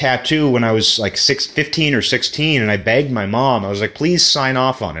get a tattoo when I was like 15 or 16, and I begged my mom. I was like, please sign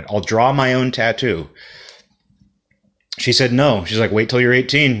off on it. I'll draw my own tattoo. She said no. She's like, wait till you're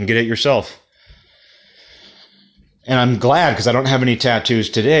 18 and get it yourself. And I'm glad, because I don't have any tattoos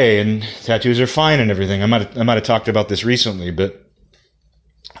today, and tattoos are fine and everything. I might have talked about this recently, but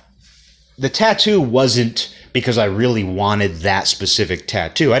the tattoo wasn't because I really wanted that specific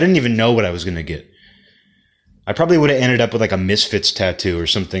tattoo. I didn't even know what I was going to get. I probably would have ended up with like a Misfits tattoo or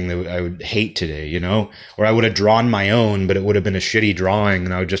something that I would hate today, you know? Or I would have drawn my own, but it would have been a shitty drawing,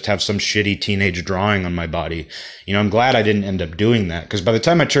 and I would just have some shitty teenage drawing on my body. You know, I'm glad I didn't end up doing that, because by the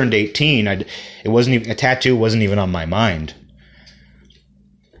time I turned 18, a tattoo wasn't even on my mind.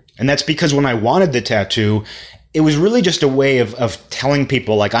 And that's because when I wanted the tattoo, it was really just a way of telling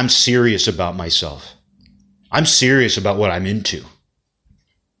people, like, I'm serious about myself. I'm serious about what I'm into.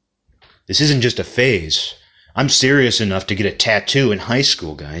 This isn't just a phase. I'm serious enough to get a tattoo in high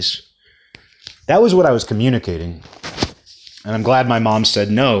school, guys. That was what I was communicating. And I'm glad my mom said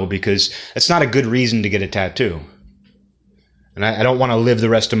no, because it's not a good reason to get a tattoo. And I don't want to live the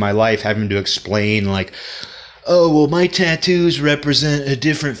rest of my life having to explain, like, oh, well, my tattoos represent a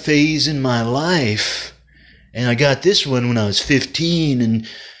different phase in my life. And I got this one when I was 15, and,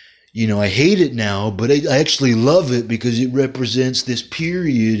 you know, I hate it now, but I actually love it because it represents this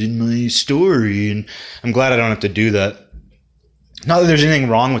period in my story. And I'm glad I don't have to do that. Not that there's anything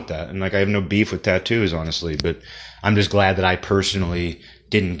wrong with that. And, like, I have no beef with tattoos, honestly, but I'm just glad that I personally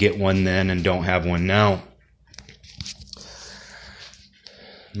didn't get one then and don't have one now.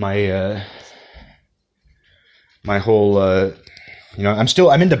 My whole,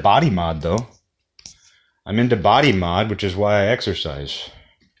 I'm into body mod, though. I'm into body mod, which is why I exercise.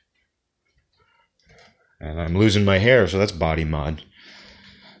 And I'm losing my hair, so that's body mod.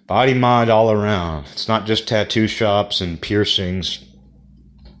 Body mod all around. It's not just tattoo shops and piercings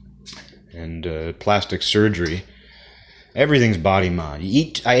and plastic surgery. Everything's body mod.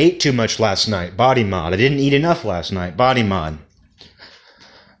 I ate too much last night. Body mod. I didn't eat enough last night. Body mod.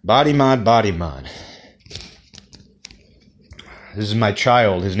 Body mod, body mod. This is my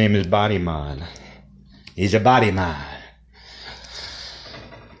child. His name is Body Mod. He's a body mod.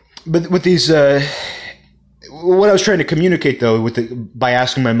 But with these, what I was trying to communicate, though, by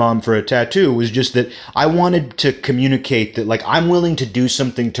asking my mom for a tattoo, was just that I wanted to communicate that, like, I'm willing to do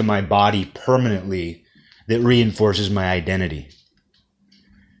something to my body permanently that reinforces my identity.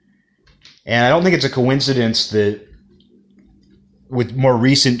 And I don't think it's a coincidence that with more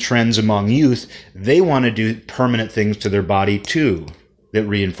recent trends among youth, they want to do permanent things to their body, too, that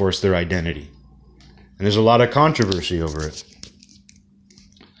reinforce their identity. And there's a lot of controversy over it.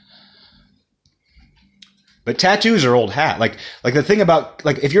 But tattoos are old hat. Like the thing about,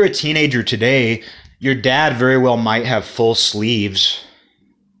 like, if you're a teenager today, your dad very well might have full sleeves.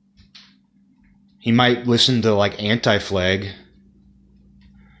 He might listen to, like, Anti-Flag,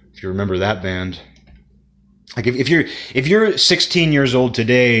 if you remember that band. Like, if you're 16 years old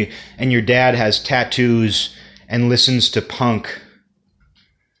today and your dad has tattoos and listens to punk,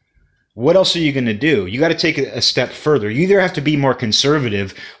 what else are you going to do? You got to take a step further. You either have to be more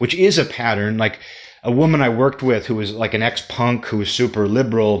conservative, which is a pattern. Like, a woman I worked with who was like an ex-punk who was super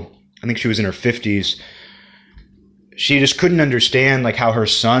liberal, I think she was in her 50s, she just couldn't understand, like, how her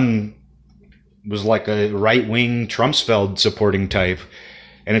son was like a right-wing Trumpsfeld supporting type.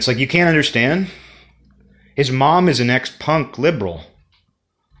 And it's like, you can't understand? His mom is an ex-punk liberal.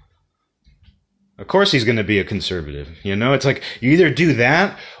 Of course he's going to be a conservative, you know? It's like, you either do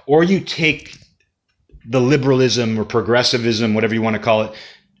that, or you take the liberalism or progressivism, whatever you want to call it,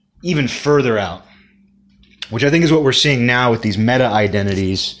 even further out. Which I think is what we're seeing now with these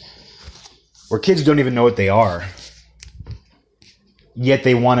meta-identities, where kids don't even know what they are, yet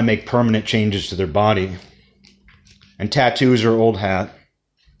they want to make permanent changes to their body. And tattoos are old hat.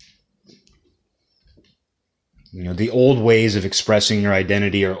 You know, the old ways of expressing your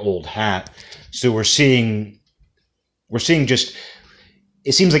identity are old hat. So we're seeing just,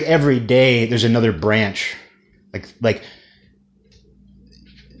 it seems like every day there's another branch. Like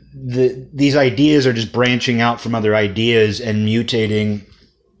these ideas are just branching out from other ideas and mutating.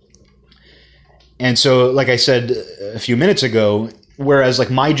 And so, like I said a few minutes ago, whereas,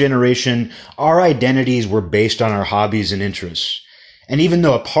 like, my generation, our identities were based on our hobbies and interests. And even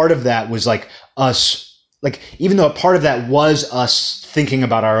though a part of that was, like, us like, even though a part of that was us thinking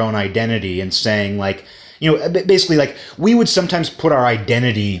about our own identity and saying, like, basically, like, we would sometimes put our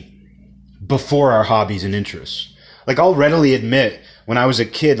identity before our hobbies and interests. Like, I'll readily admit, when I was a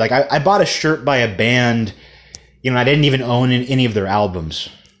kid, like, I bought a shirt by a band, I didn't even own any of their albums.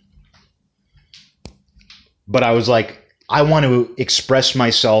 But I was like, I want to express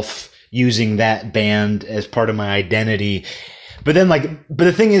myself using that band as part of my identity. But then, like, but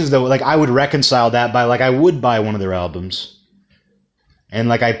the thing is, though, like, I would reconcile that by, like, I would buy one of their albums. And,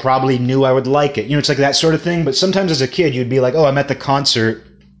 like, I probably knew I would like it. It's like that sort of thing. But sometimes as a kid, you'd be like, oh, I'm at the concert.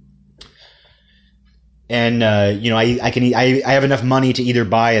 And, I have enough money to either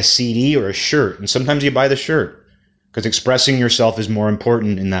buy a CD or a shirt. And sometimes you buy the shirt because expressing yourself is more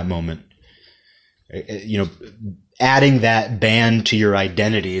important in that moment. Adding that band to your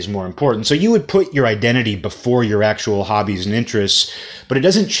identity is more important. So you would put your identity before your actual hobbies and interests, but it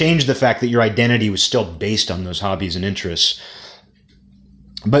doesn't change the fact that your identity was still based on those hobbies and interests.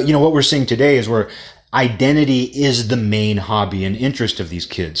 But, what we're seeing today is where identity is the main hobby and interest of these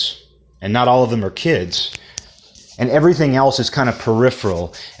kids. And not all of them are kids. And everything else is kind of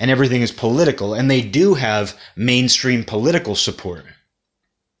peripheral, and everything is political. And they do have mainstream political support.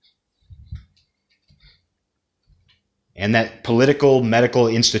 And that political, medical,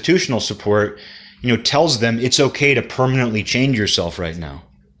 institutional support, tells them it's okay to permanently change yourself right now.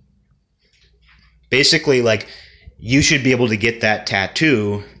 Basically, like, you should be able to get that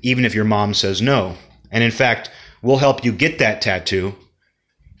tattoo even if your mom says no. And in fact, we'll help you get that tattoo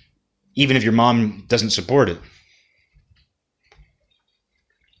even if your mom doesn't support it.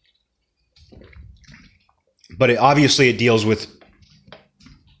 But obviously it deals with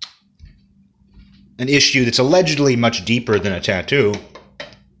an issue that's allegedly much deeper than a tattoo.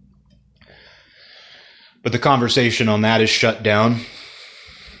 But the conversation on that is shut down.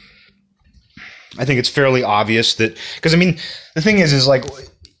 I think it's fairly obvious that, because the thing is like,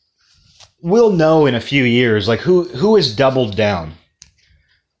 we'll know in a few years, like, who has doubled down.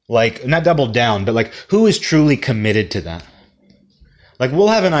 Like, not doubled down, but like, who is truly committed to that? Like, we'll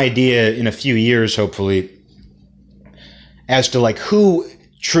have an idea in a few years, hopefully, as to like who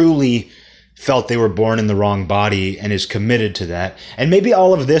truly felt they were born in the wrong body and is committed to that. And maybe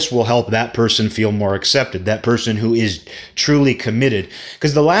all of this will help that person feel more accepted, that person who is truly committed.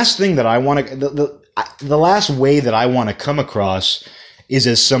 Because the last thing that I want to, the last way that I want to come across is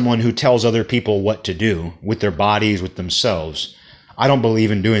as someone who tells other people what to do with their bodies, with themselves. I don't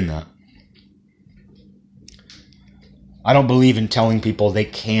believe in doing that. I don't believe in telling people they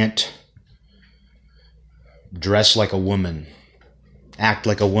can't dress like a woman, act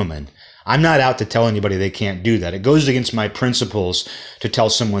like a woman. I'm not out to tell anybody they can't do that. It goes against my principles to tell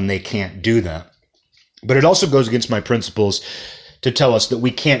someone they can't do that. But it also goes against my principles to tell us that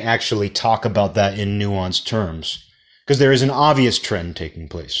we can't actually talk about that in nuanced terms, because there is an obvious trend taking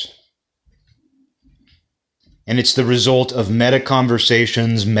place. And it's the result of meta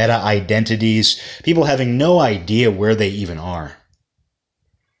conversations, meta identities, people having no idea where they even are.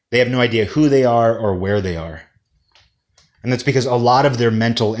 They have no idea who they are or where they are. And that's because a lot of their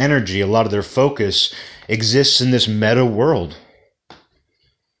mental energy, a lot of their focus exists in this meta world.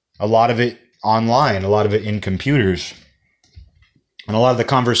 A lot of it online, a lot of it in computers. And a lot of the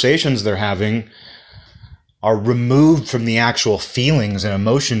conversations they're having are removed from the actual feelings and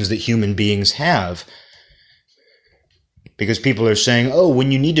emotions that human beings have. Because people are saying, oh,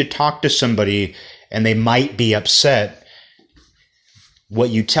 when you need to talk to somebody and they might be upset,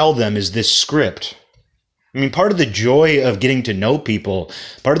 what you tell them is this script. Part of the joy of getting to know people,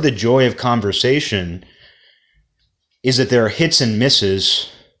 part of the joy of conversation is that there are hits and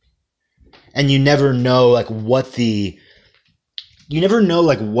misses, and you never know what the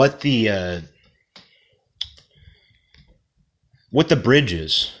bridge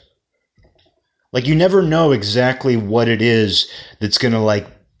is. Like, you never know exactly what it is that's going to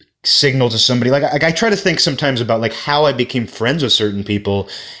signal to somebody. I try to think sometimes about how I became friends with certain people,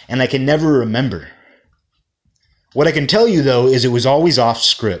 and I can never remember. What I can tell you, though, is it was always off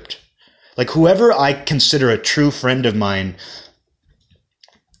script. Whoever I consider a true friend of mine,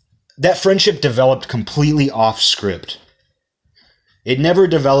 that friendship developed completely off script. It never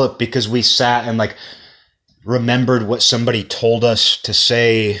developed because we sat and remembered what somebody told us to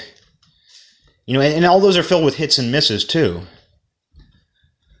say. And all those are filled with hits and misses too.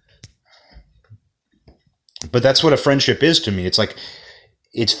 But that's what a friendship is to me.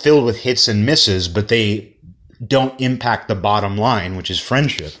 It's filled with hits and misses, but they don't impact the bottom line, which is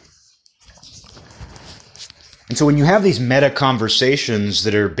friendship. And so when you have these meta conversations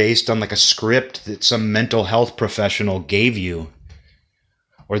that are based on a script that some mental health professional gave you,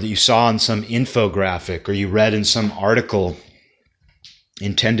 or that you saw in some infographic, or you read in some article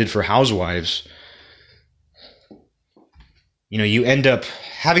intended for housewives. You end up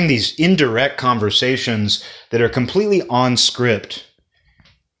having these indirect conversations that are completely on script.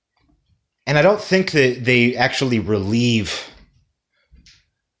 And I don't think that they actually relieve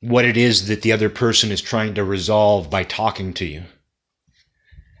what it is that the other person is trying to resolve by talking to you.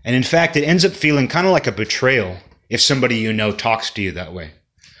 And in fact, it ends up feeling kind of like a betrayal if somebody talks to you that way.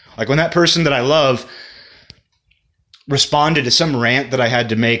 Like when that person that I love responded to some rant that I had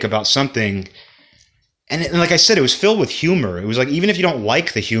to make about something, and like I said, it was filled with humor. It was like, even if you don't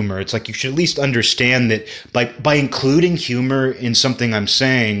like the humor, it's like you should at least understand that by including humor in something I'm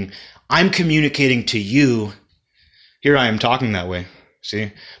saying, I'm communicating to you, here I am talking that way.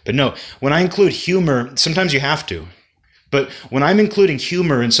 See? But no, when I include humor, sometimes you have to. But when I'm including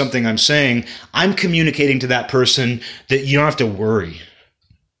humor in something I'm saying, I'm communicating to that person that you don't have to worry.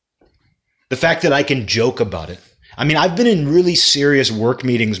 The fact that I can joke about it. I mean, I've been in really serious work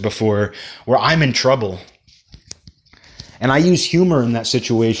meetings before where I'm in trouble. And I use humor in that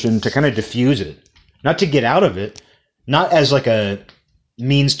situation to kind of diffuse it. Not to get out of it. Not as like a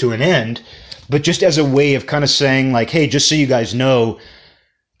means to an end. But just as a way of kind of saying like, hey, just so you guys know,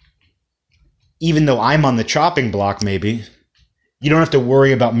 even though I'm on the chopping block maybe, you don't have to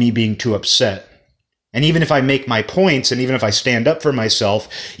worry about me being too upset. And even if I make my points, and even if I stand up for myself,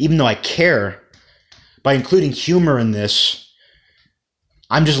 even though I care, by including humor in this,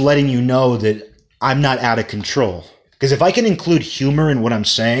 I'm just letting you know that I'm not out of control. Because if I can include humor in what I'm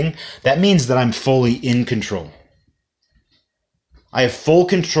saying, that means that I'm fully in control. I have full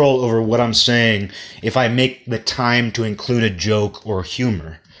control over what I'm saying if I make the time to include a joke or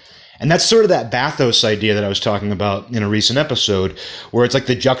humor. And that's sort of that bathos idea that I was talking about in a recent episode, where it's like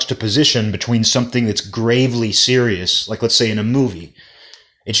the juxtaposition between something that's gravely serious, like let's say in a movie.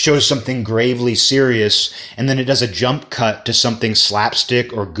 It shows something gravely serious, and then it does a jump cut to something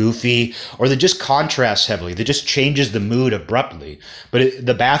slapstick or goofy, or that just contrasts heavily, that just changes the mood abruptly. But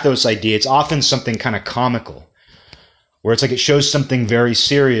the bathos idea, it's often something kind of comical, where it's like it shows something very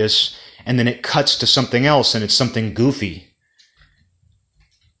serious, and then it cuts to something else, and it's something goofy.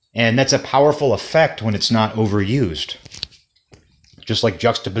 And that's a powerful effect when it's not overused. Just like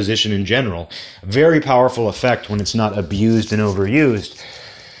juxtaposition in general. Very powerful effect when it's not abused and overused.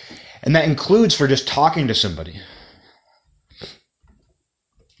 And that includes for just talking to somebody.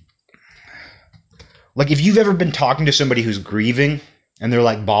 Like if you've ever been talking to somebody who's grieving and they're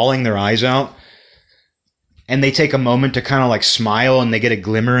like bawling their eyes out, and they take a moment to kind of like smile and they get a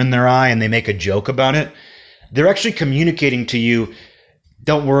glimmer in their eye and they make a joke about it, they're actually communicating to you,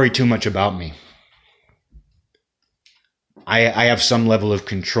 don't worry too much about me. I have some level of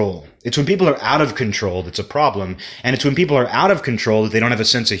control. It's when people are out of control that's a problem. And it's when people are out of control that they don't have a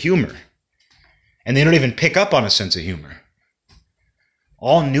sense of humor. And they don't even pick up on a sense of humor.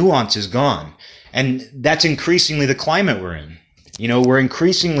 All nuance is gone. And that's increasingly the climate we're in. We're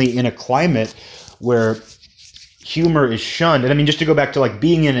increasingly in a climate where humor is shunned. And I mean, just to go back to like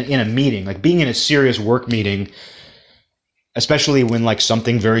being in a meeting, like being in a serious work meeting, especially when like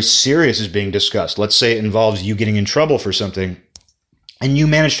something very serious is being discussed. Let's say it involves you getting in trouble for something and you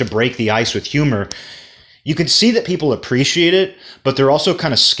manage to break the ice with humor. You can see that people appreciate it, but they're also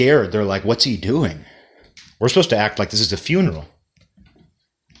kind of scared. They're like, what's he doing? We're supposed to act like this is a funeral.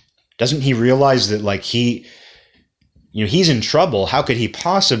 Doesn't he realize that like he's in trouble? How could he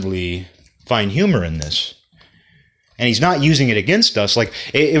possibly find humor in this? And he's not using it against us. Like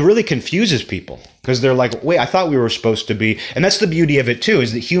it really confuses people because they're like, wait, I thought we were supposed to be. And that's the beauty of it too,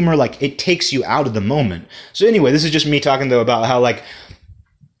 is that humor, like it takes you out of the moment. So anyway, this is just me talking though about how like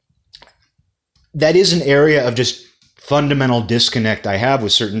that is an area of just fundamental disconnect I have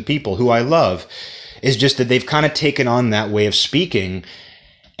with certain people who I love, is just that they've kind of taken on that way of speaking.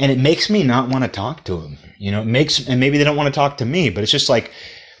 And it makes me not want to talk to them. And maybe they don't want to talk to me, but it's just like,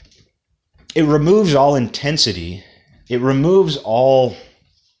 it removes all intensity. It removes all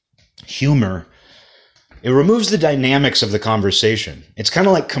humor. It removes the dynamics of the conversation. It's kind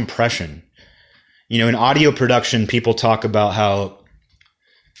of like compression. In audio production, people talk about how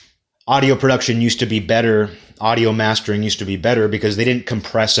audio production used to be better, audio mastering used to be better because they didn't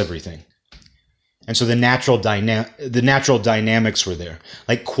compress everything. And so the natural dynamics were there.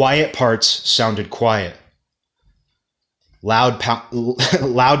 Like quiet parts sounded quiet. Loud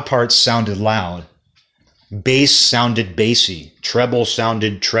parts sounded loud. Bass sounded bassy. Treble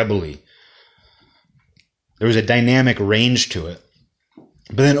sounded trebly. There was a dynamic range to it.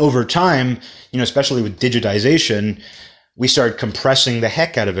 But then over time, especially with digitization, we started compressing the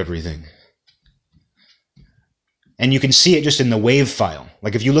heck out of everything. And you can see it just in the wave file.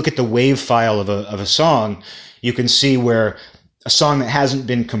 Like if you look at the wave file of a song, you can see where a song that hasn't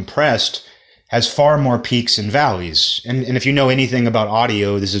been compressed has far more peaks and valleys. And if you know anything about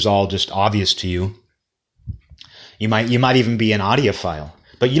audio, this is all just obvious to you. You might even be an audiophile.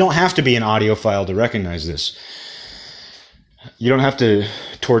 But you don't have to be an audiophile to recognize this. You don't have to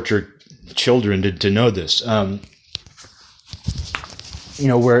torture children to know this. But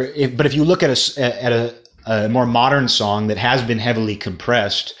if you look at a more modern song that has been heavily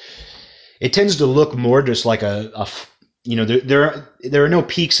compressed, it tends to look more just like there are no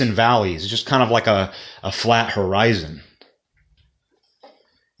peaks and valleys. It's just kind of like a flat horizon.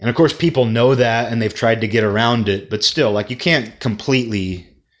 And of course, people know that, and they've tried to get around it, but still, like, you can't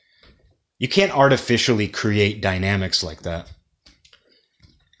artificially create dynamics like that.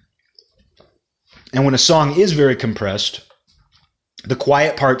 And when a song is very compressed, the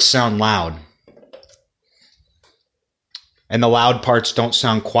quiet parts sound loud. And the loud parts don't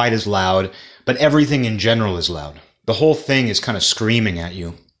sound quite as loud, but everything in general is loud. The whole thing is kind of screaming at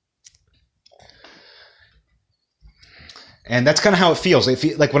you. And that's kind of how it feels.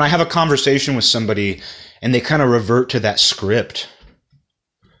 Like when I have a conversation with somebody and they kind of revert to that script,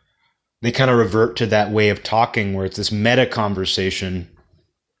 they kind of revert to that way of talking where it's this meta conversation,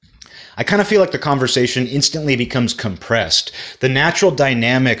 I kind of feel like the conversation instantly becomes compressed. The natural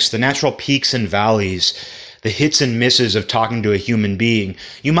dynamics, the natural peaks and valleys, the hits and misses of talking to a human being,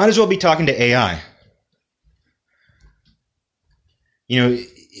 you might as well be talking to AI.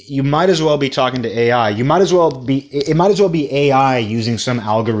 You might as well be talking to AI. It might as well be AI using some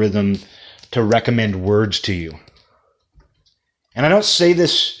algorithm to recommend words to you. And I don't say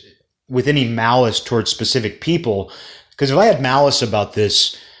this with any malice towards specific people, because if I had malice about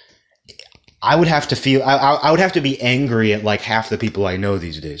this, I would have to be angry at like half the people I know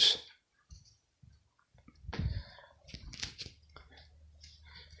these days.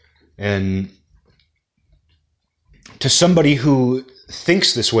 And to somebody who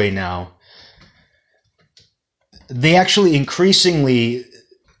thinks this way now, they actually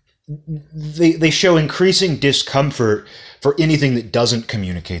they show increasing discomfort for anything that doesn't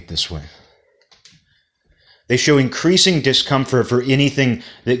communicate this way. They show increasing discomfort for anything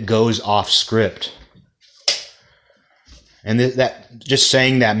that goes off script. And that just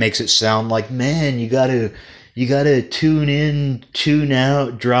saying that makes it sound like, man, you gotta tune in, tune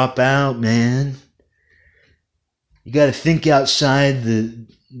out, drop out, man. You got to think outside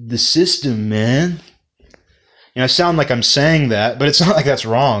the system, man. I sound like I'm saying that, but it's not like that's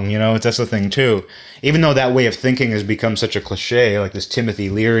wrong, that's the thing too. Even though that way of thinking has become such a cliche, like this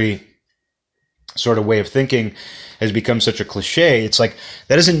Timothy Leary sort of way of thinking has become such a cliche, it's like,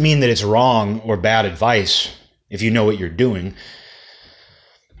 that doesn't mean that it's wrong or bad advice if you know what you're doing.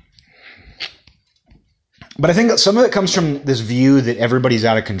 But I think that some of it comes from this view that everybody's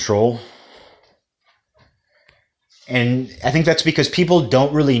out of control. And I think that's because people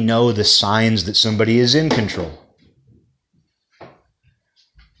don't really know the signs that somebody is in control.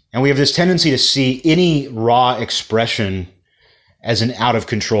 And we have this tendency to see any raw expression as an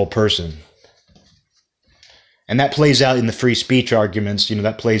out-of-control person. And that plays out in the free speech arguments,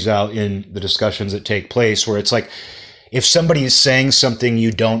 that plays out in the discussions that take place, where it's like, if somebody is saying something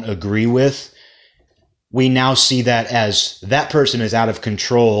you don't agree with, we now see that as that person is out of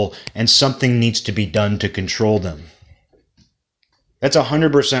control and something needs to be done to control them. That's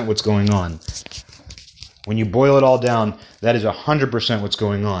 100% what's going on. When you boil it all down, that is 100% what's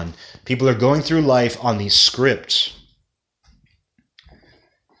going on. People are going through life on these scripts.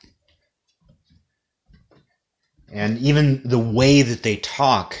 And even the way that they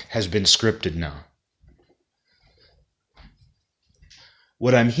talk has been scripted now.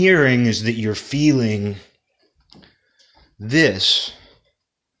 What I'm hearing is that you're feeling this.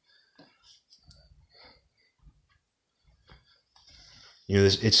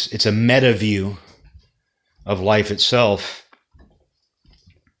 It's a meta view of life itself.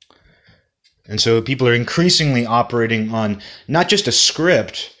 And so people are increasingly operating on not just a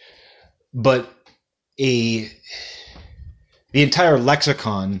script, but the entire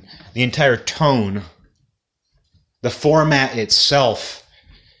lexicon, the entire tone, the format itself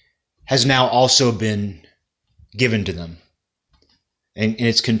has now also been given to them. And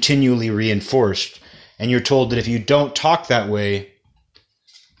it's continually reinforced. And you're told that if you don't talk that way,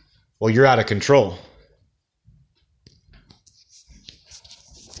 well, you're out of control.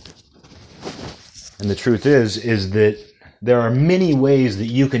 And the truth is that there are many ways that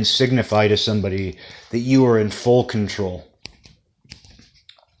you can signify to somebody that you are in full control.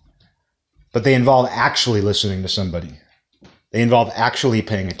 But they involve actually listening to somebody. They involve actually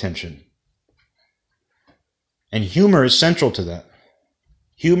paying attention. And humor is central to that.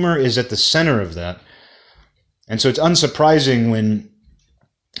 Humor is at the center of that. And so it's unsurprising when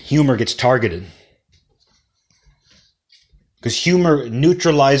humor gets targeted. Because humor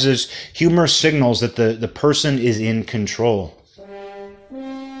neutralizes, humor signals that the person is in control.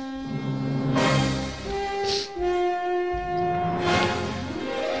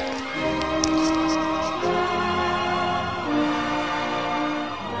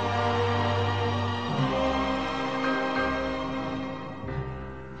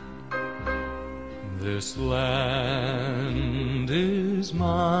 This land is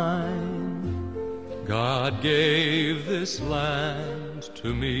mine. God gave this land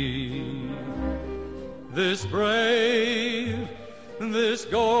to me. This brave, this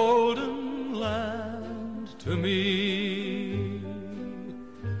golden land to me.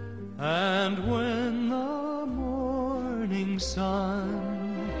 And when the morning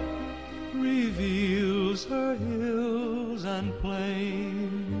sun reveals her hills and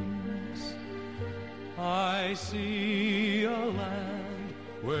plains, I see a land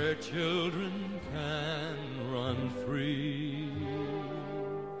where children can run free.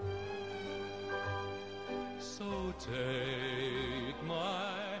 So take